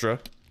extra.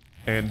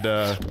 And,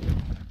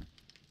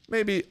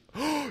 maybe,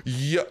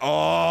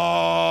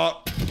 yeah,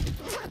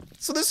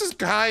 so this is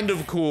kind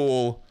of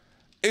cool.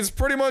 It's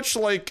pretty much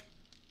like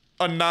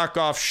a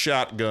knockoff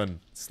shotgun.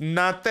 It's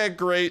not that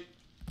great,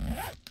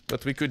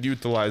 but we could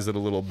utilize it a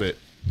little bit.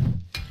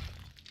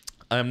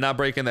 I'm not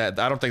breaking that.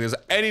 I don't think there's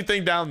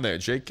anything down there.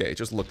 JK, it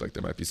just looked like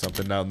there might be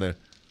something down there.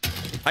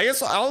 I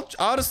guess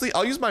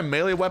I'll use my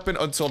melee weapon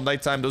until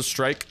nighttime does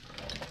strike.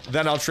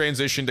 Then I'll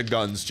transition to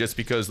guns, just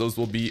because those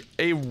will be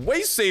a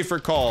way safer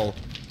call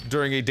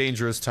during a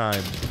dangerous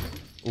time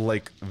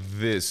like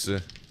this.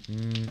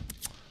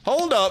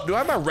 Hold up, do I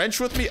have my wrench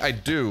with me? I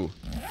do.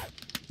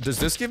 Does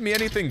this give me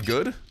anything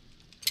good?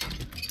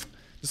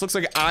 This looks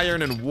like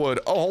iron and wood.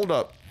 Oh, hold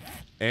up.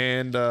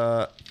 And,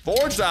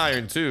 forged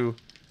iron, too.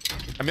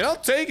 I mean, I'll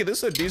take it. This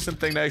is a decent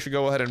thing to actually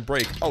go ahead and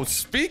break. Oh,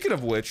 speaking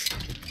of which,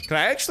 can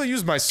I actually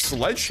use my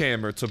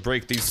sledgehammer to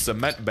break these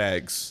cement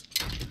bags?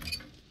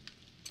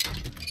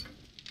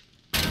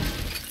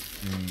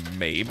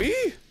 Maybe?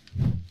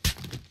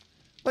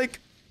 Like,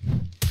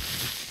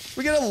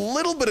 we get a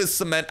little bit of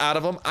cement out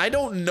of them. I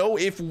don't know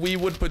if we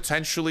would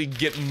potentially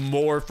get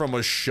more from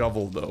a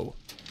shovel, though.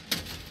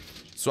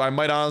 So I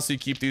might honestly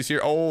keep these here.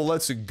 Oh,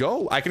 let's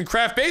go. I can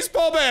craft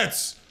baseball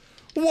bats!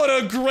 What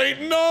a great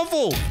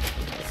novel!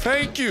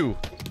 Thank you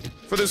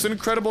for this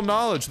incredible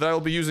knowledge that I will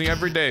be using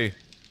every day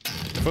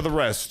for the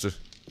rest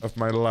of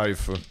my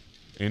life.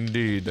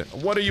 Indeed.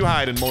 What are you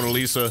hiding, Mona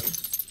Lisa?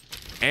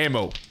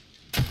 Ammo.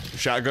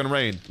 Shotgun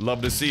rain.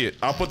 Love to see it.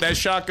 I'll put that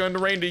shotgun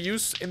rain to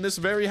use in this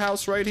very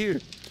house right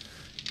here.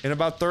 In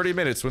about 30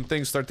 minutes when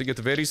things start to get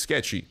very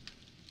sketchy.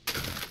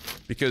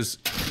 Because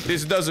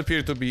this does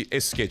appear to be a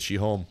sketchy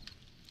home.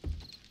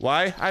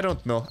 Why? I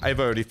don't know. I've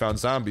already found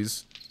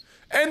zombies.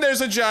 And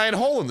there's a giant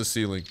hole in the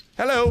ceiling.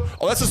 Hello.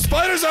 Oh, that's a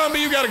spider zombie.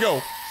 You gotta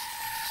go.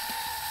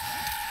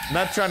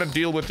 Not trying to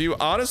deal with you.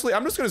 Honestly,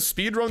 I'm just gonna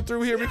speed run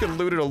through here. We can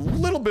loot it a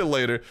little bit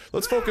later.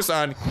 Let's focus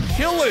on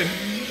killing.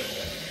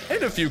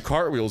 And a few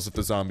cartwheels if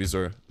the zombies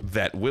are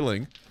that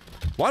willing.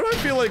 Why do I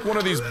feel like one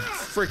of these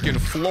freaking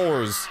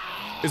floors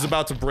is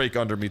about to break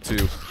under me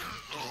too?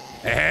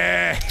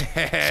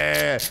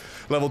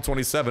 Level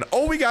 27.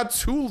 Oh, we got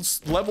 2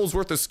 levels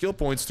worth of skill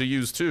points to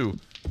use too.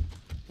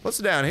 What's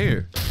down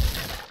here?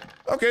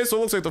 Okay, so it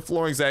looks like the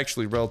flooring's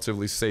actually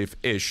relatively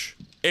safe-ish.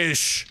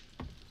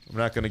 I'm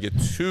not gonna get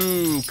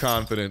too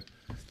confident.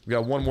 We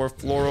got one more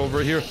floor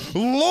over here.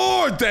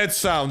 Lord, that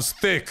sounds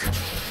thick.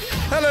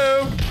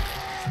 Hello.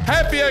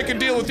 Happy I can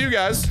deal with you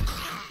guys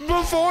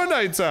before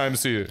night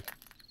time's here.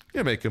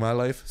 You're making my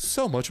life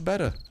so much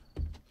better.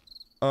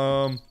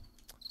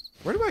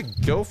 Where do I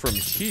go from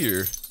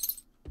here?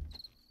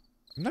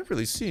 I'm not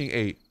really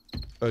seeing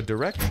a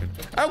direction.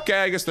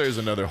 Okay, I guess there's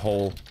another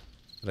hole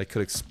that I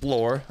could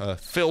explore. A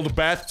filled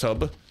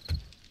bathtub.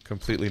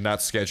 Completely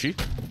not sketchy.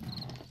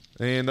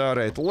 And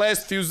alright,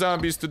 last few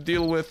zombies to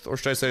deal with. Or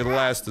should I say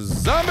last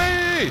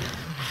zombie!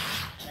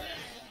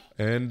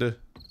 And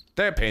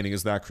that painting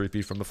is not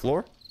creepy from the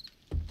floor.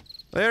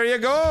 There you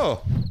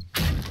go!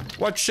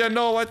 What you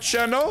know, what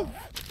you know?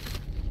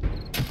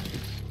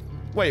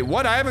 Wait,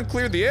 what? I haven't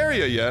cleared the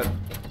area yet.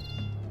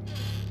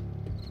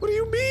 What do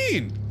you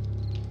mean?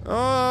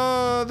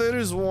 Oh, there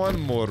is one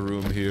more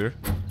room here.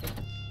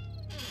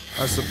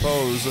 I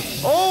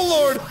suppose. Oh,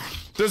 Lord!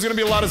 There's gonna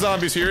be a lot of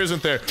zombies here,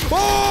 isn't there?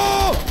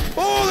 Oh!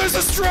 Oh, there's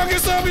the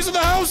strongest zombies in the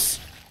house!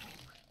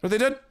 Are they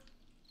dead?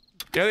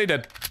 Yeah, they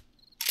dead.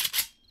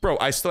 Bro,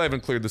 I still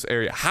haven't cleared this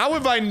area. How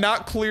have I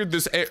not cleared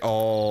this area?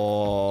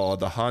 Oh,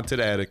 the haunted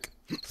attic.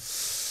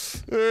 Wish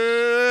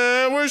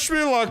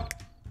me luck.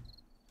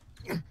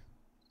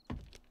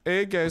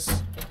 Hey,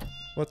 guys.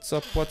 What's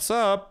up? What's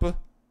up? Boop.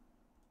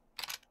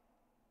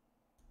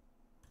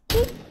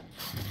 Boop.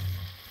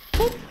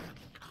 Boop.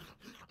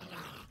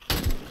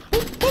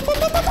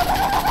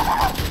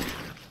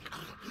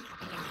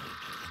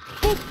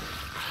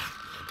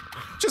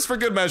 Just for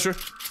good measure.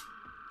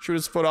 Shoot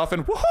his foot off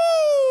and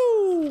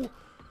woohoo!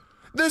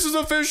 This is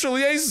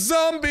officially a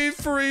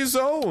zombie-free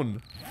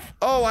zone.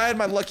 Oh, I had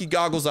my lucky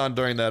goggles on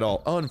during that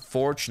all.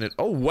 Unfortunate.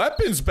 Oh,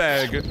 weapons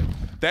bag.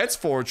 That's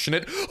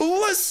fortunate.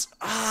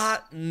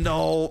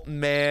 No,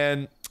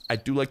 man. I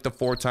do like the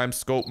 4x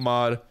scope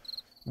mod.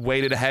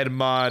 Weighted head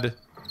mod.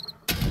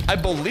 I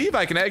believe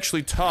I can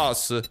actually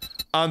toss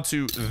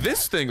onto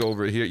this thing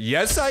over here.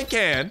 Yes, I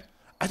can.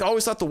 I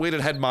always thought the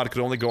weighted head mod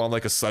could only go on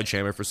like a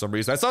sledgehammer for some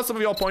reason. I saw some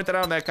of y'all point that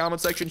out in that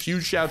comment section.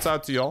 Huge shouts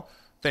out to y'all.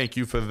 Thank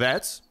you for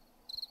that.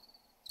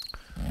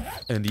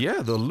 And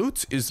yeah, the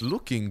loot is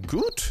looking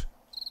good.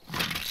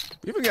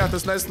 We even got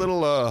this nice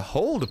little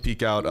hole to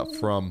peek out up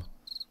from.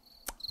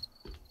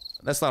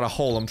 That's not a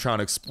hole I'm trying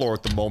to explore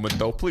at the moment,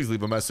 though. Please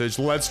leave a message.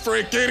 Let's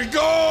freaking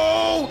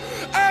go!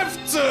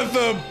 After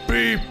the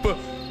beep!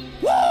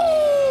 Woo!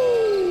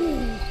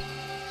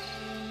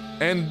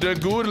 And the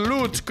good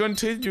loot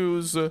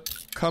continues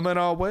coming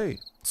our way.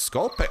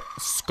 Skull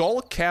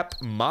cap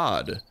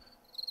mod.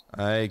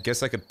 I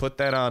guess I could put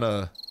that on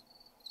a...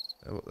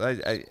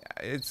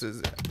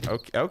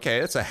 Okay,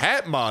 it's a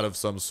hat mod of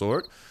some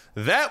sort.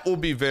 That will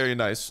be very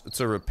nice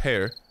to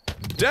repair.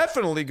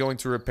 Definitely going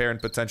to repair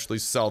and potentially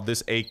sell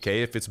this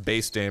 8K if its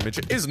base damage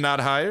is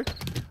not higher.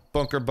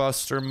 Bunker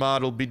Buster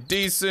mod will be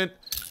decent.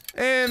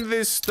 And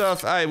this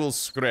stuff I will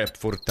scrap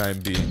for the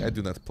time being. I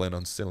do not plan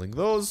on selling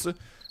those.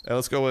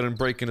 Let's go ahead and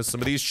break into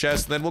some of these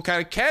chests. And then we'll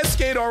kind of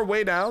cascade our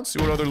way down. See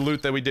what other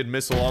loot that we did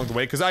miss along the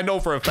way. Because I know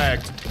for a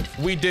fact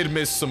we did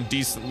miss some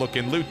decent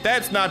looking loot.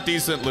 That's not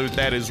decent loot.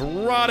 That is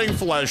rotting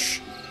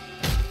flesh.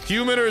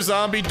 Human or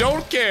zombie,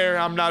 don't care.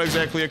 I'm not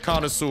exactly a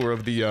connoisseur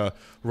of the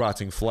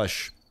rotting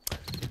flesh.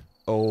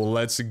 Oh,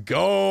 let's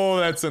go.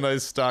 That's a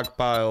nice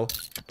stockpile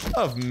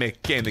of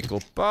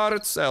mechanical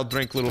parts. I'll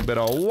drink a little bit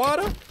of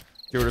water.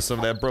 Get rid of some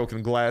of that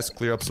broken glass.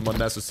 Clear up some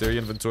unnecessary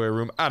inventory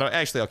room.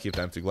 Actually, I'll keep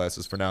the empty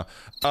glasses for now.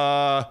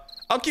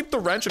 I'll keep the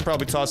wrench and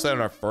probably toss that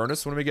in our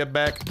furnace when we get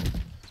back.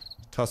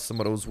 Toss some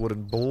of those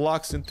wooden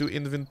blocks into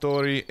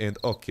inventory. And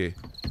okay,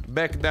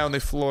 back down the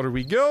floor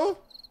we go.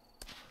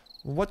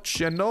 What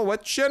you know,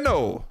 what you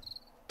know?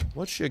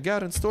 What you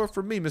got in store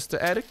for me,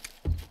 Mr. Attic?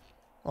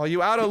 Are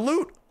you out of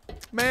loot?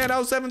 Man, I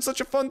was having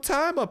such a fun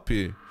time up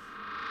here.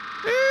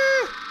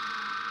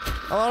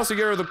 I'll honestly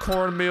get rid of the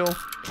cornmeal.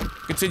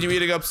 Continue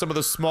eating up some of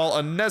the small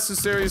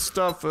unnecessary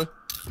stuff.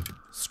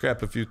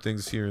 Scrap a few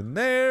things here and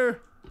there.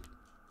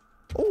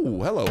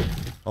 Oh, hello.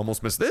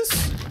 Almost missed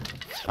this.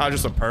 Ah,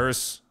 just a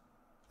purse.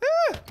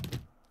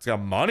 It's got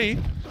money.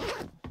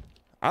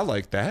 I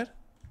like that.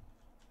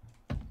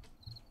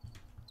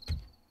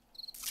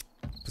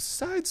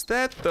 Besides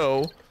that,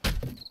 though,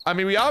 I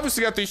mean, we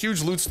obviously got the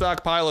huge loot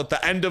stockpile at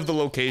the end of the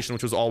location,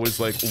 which was always,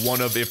 like,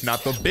 one of, if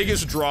not the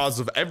biggest draws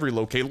of every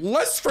location.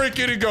 Let's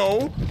freaking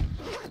go!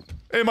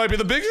 It might be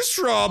the biggest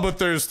draw, but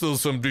there's still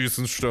some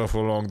decent stuff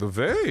along the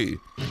way.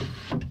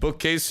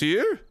 Bookcase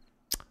here?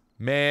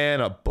 Man,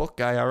 a book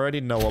I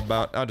already know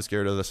about. I'll just get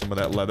rid of some of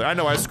that leather. I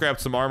know I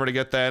scrapped some armor to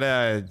get that.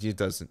 It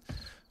doesn't.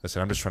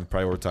 Listen, I'm just trying to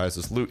prioritize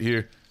this loot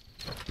here.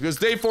 Because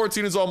day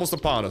 14 is almost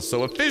upon us,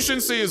 so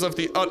efficiency is of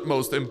the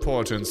utmost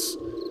importance.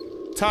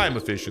 Time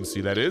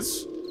efficiency, that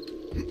is.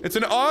 It's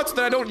an art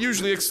that I don't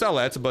usually excel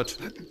at, but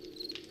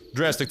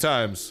drastic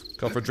times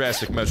call for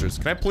drastic measures.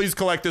 Can I please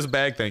collect this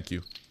bag? Thank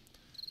you.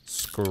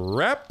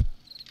 Scrap.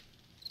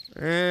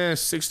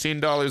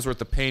 $16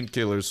 worth of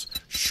painkillers.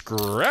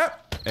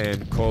 Scrap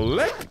and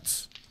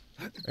collect.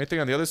 Anything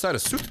on the other side? A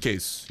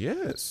suitcase.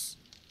 Yes.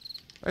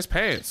 Nice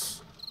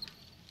pants.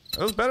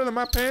 Are those better than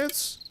my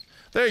pants?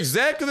 They're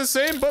exactly the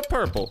same, but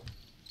purple.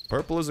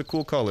 Purple is a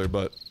cool color,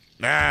 but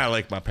I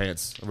like my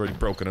pants. I've already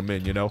broken them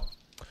in, you know?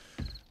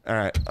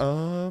 Alright,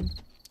 oh!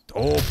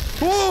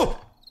 I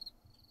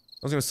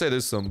was gonna say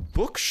there's some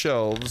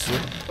bookshelves.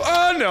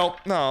 Oh, no!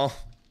 No.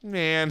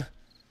 Man.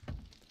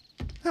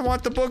 I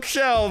want the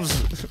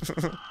bookshelves!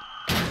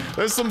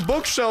 There's some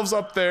bookshelves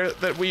up there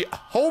that we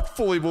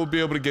hopefully will be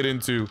able to get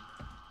into.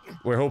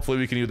 Where hopefully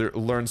we can either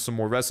learn some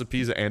more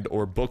recipes and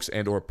or books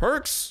and or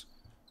perks.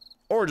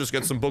 Or just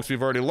get some books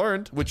we've already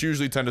learned, which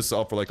usually tend to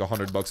sell for like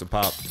 $100 a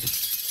pop.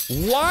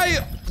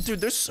 Why?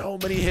 Dude, there's so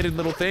many hidden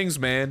little things,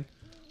 man.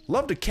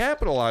 Love to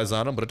capitalize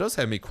on them, but it does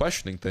have me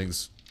questioning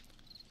things.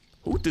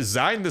 Who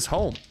designed this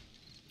home?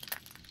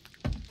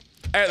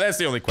 That's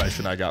the only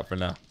question I got for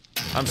now.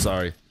 I'm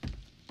sorry.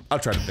 I'll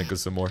try to think of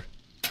some more.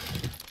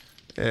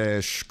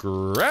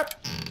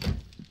 Scrap.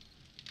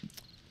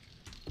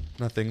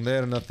 Nothing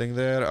there, nothing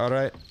there.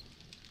 Alright.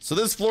 So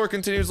this floor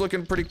continues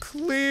looking pretty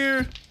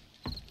clear.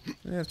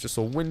 Yeah, it's just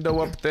a window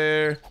up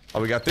there.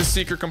 Oh, we got this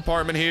secret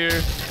compartment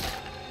here.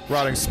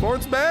 Rotting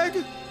sports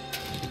bag?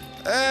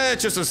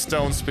 It's just a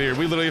stone spear.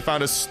 We literally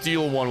found a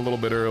steel one a little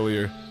bit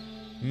earlier.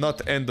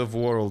 Not end of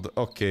world.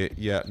 Okay,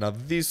 yeah. Now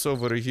this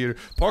over here.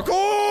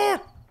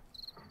 Parkour!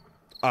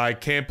 I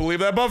can't believe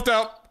that buffed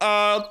out.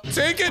 I'll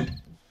take it.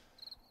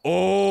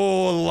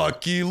 Oh,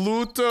 lucky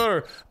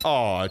looter.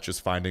 Oh,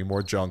 just finding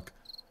more junk.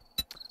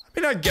 I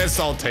mean, I guess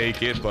I'll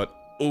take it, but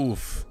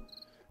oof.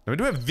 Now we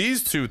do have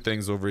these two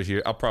things over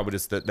here. I'll probably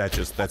just,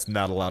 that's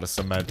not a lot of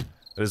cement.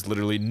 That is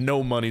literally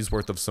no money's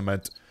worth of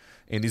cement.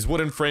 And these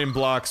wooden frame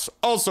blocks,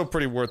 also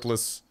pretty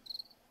worthless.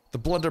 The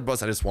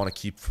blunderbuss I just want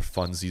to keep for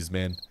funsies,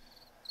 man.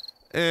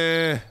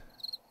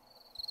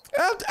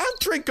 I'll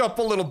drink up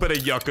a little bit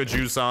of yucca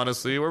juice,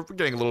 honestly. We're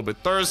getting a little bit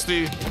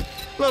thirsty. A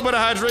little bit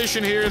of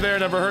hydration here and there,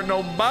 never hurt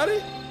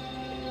nobody.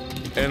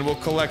 And we'll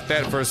collect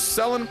that for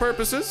selling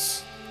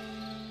purposes.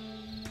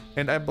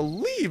 And I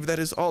believe that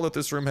is all that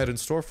this room had in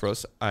store for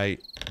us. I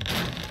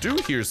do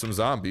hear some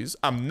zombies.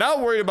 I'm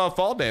not worried about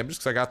fall damage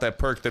because I got that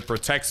perk that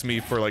protects me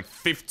for like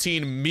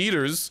 15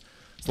 meters.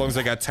 As long as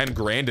I got 10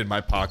 grand in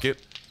my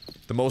pocket.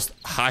 The most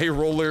high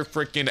roller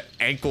freaking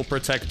ankle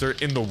protector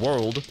in the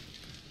world.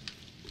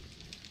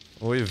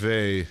 Oy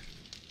vey.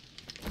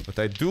 But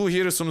I do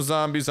hear some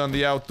zombies on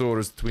the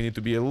outdoors that we need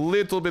to be a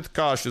little bit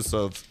cautious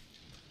of.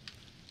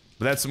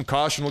 But that's some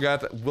caution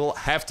we'll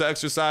have to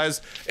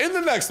exercise in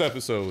the next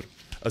episode.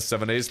 A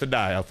 7 Days to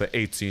Die Alpha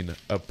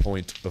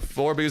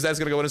 18.4, because that's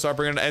gonna go in and start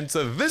bringing an end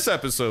to this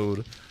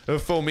episode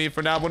for me.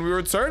 For now, when we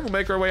return, we'll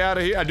make our way out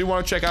of here. I do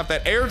want to check out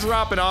that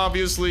airdrop, and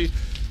obviously,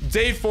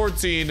 day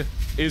 14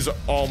 is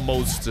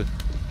almost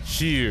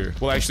here.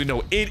 Well, actually,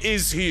 no, it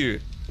is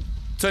here.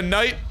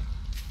 Tonight,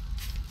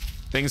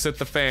 things hit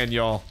the fan,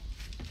 y'all.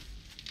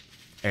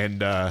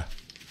 And,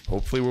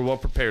 hopefully we're well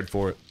prepared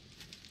for it.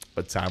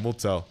 But time will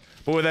tell.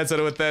 But with that said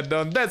and with that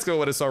done, that's gonna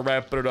let us start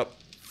wrapping it up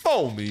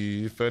for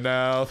me for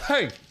now.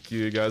 Thank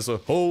you guys for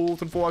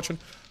holding for watching.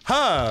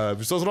 Have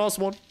yourselves an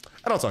awesome one.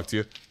 And I'll talk to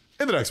you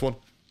in the next one.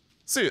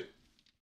 See ya.